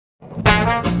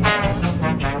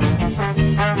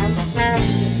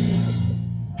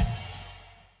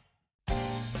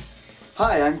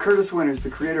Hi, I'm Curtis Winters,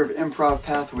 the creator of Improv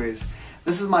Pathways.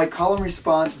 This is my call and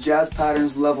response Jazz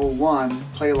Patterns Level 1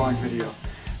 play-along video.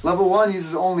 Level 1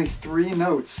 uses only 3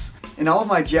 notes. In all of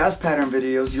my jazz pattern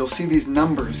videos, you'll see these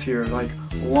numbers here, like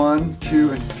 1, 2,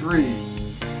 and 3.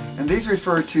 And these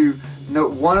refer to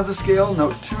note 1 of the scale,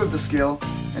 note 2 of the scale,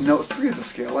 and note 3 of the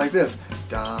scale, like this.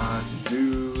 Da,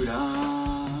 do,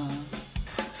 da.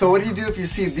 So what do you do if you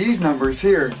see these numbers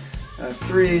here?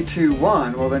 3, 2,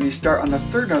 1. Well, then you start on the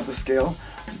 3rd note of the scale,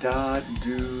 da,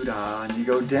 do, da, and you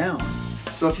go down.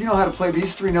 So if you know how to play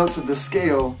these 3 notes of the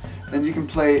scale, then you can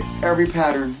play every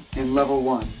pattern in level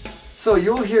 1. So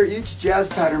you'll hear each jazz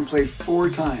pattern played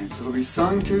 4 times. It'll be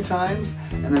sung 2 times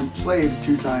and then played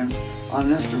 2 times on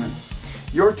an instrument.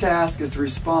 Your task is to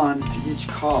respond to each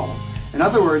call. In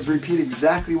other words, repeat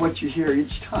exactly what you hear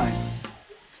each time.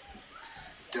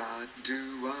 Da, do,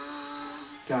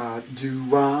 da, do,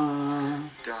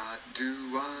 da,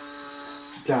 do,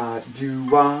 da, do,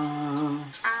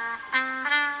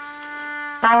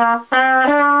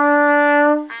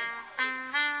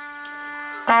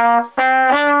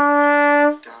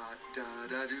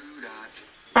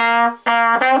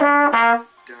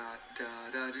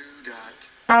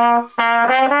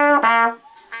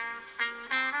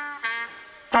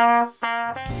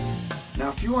 Now,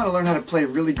 if you want to learn how to play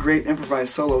really great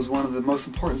improvised solos, one of the most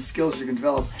important skills you can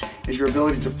develop is your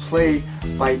ability to play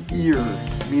by ear,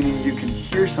 meaning you can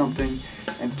hear something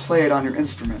and play it on your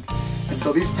instrument. And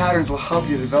so these patterns will help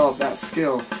you develop that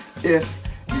skill if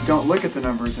you don't look at the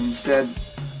numbers and instead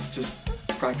just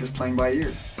practice playing by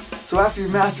ear. So after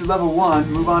you've mastered level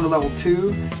 1, move on to level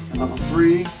 2 and level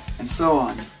 3 and so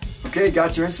on. Okay,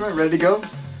 got your instrument ready to go?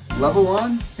 Level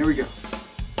 1, here we go.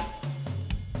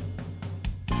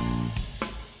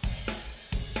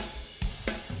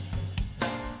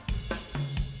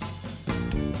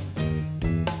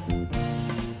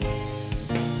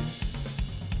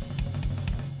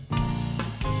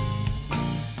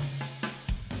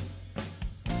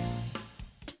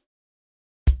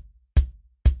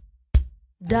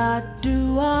 Da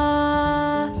do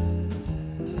ah,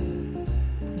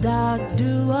 da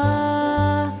do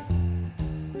ah.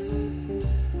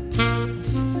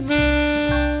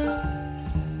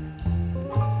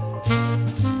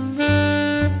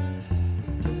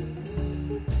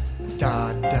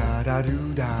 Da da da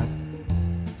do da.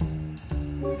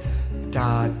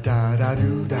 Da da da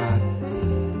do da.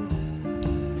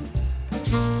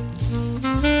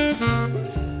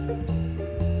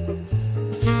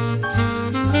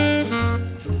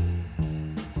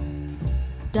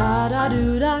 Da da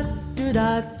do da do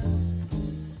da.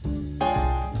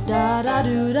 Da da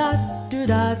do da do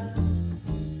da.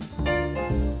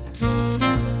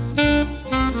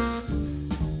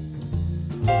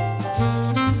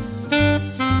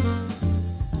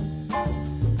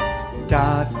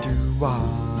 Da do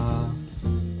wah.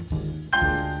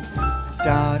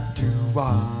 Da do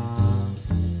wah.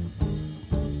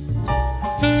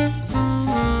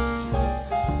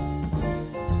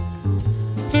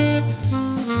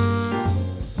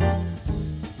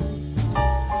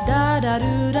 Da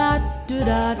do da do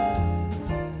da.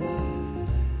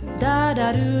 Da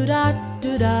da do da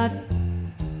do da.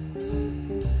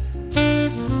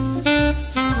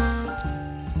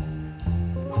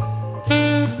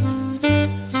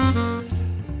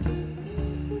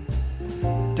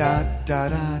 Da da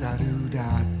da da do da.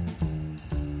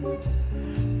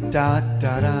 Da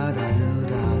da da da do